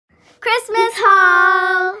Christmas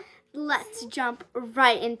haul. Let's jump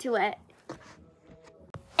right into it.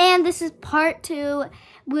 And this is part 2.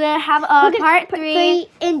 We'll have part 3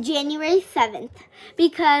 in January 7th.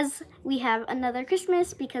 because we have another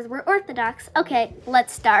Christmas because we're Orthodox. Okay,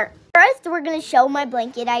 let's start. First, we're going to show my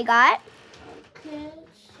blanket I got.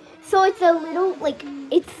 So it's a little,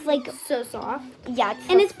 it's like, So soft. yeah.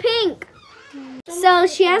 And it's pink. So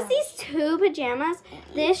she has these 2 pajamas.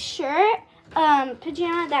 This shirt,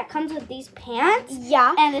 pajama that comes with these pants.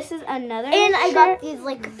 Yeah. And this is another And I shirt. got these,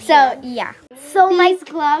 pants. So, yeah. So These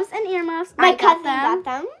gloves and earmuffs, my I cousin got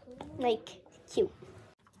them. got them. Cute.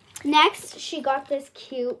 Next, she got this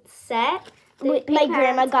cute set. The My pink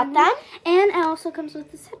grandma hats got on them. it. And it also comes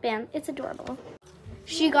with this headband. It's adorable.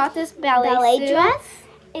 She got this ballet suit. dress.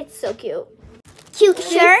 It's so cute. Cute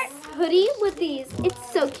This shirt. hoodie with these.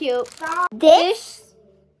 It's so cute. This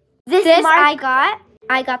This mark.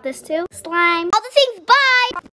 I got this too. Slime. All the things. Bye.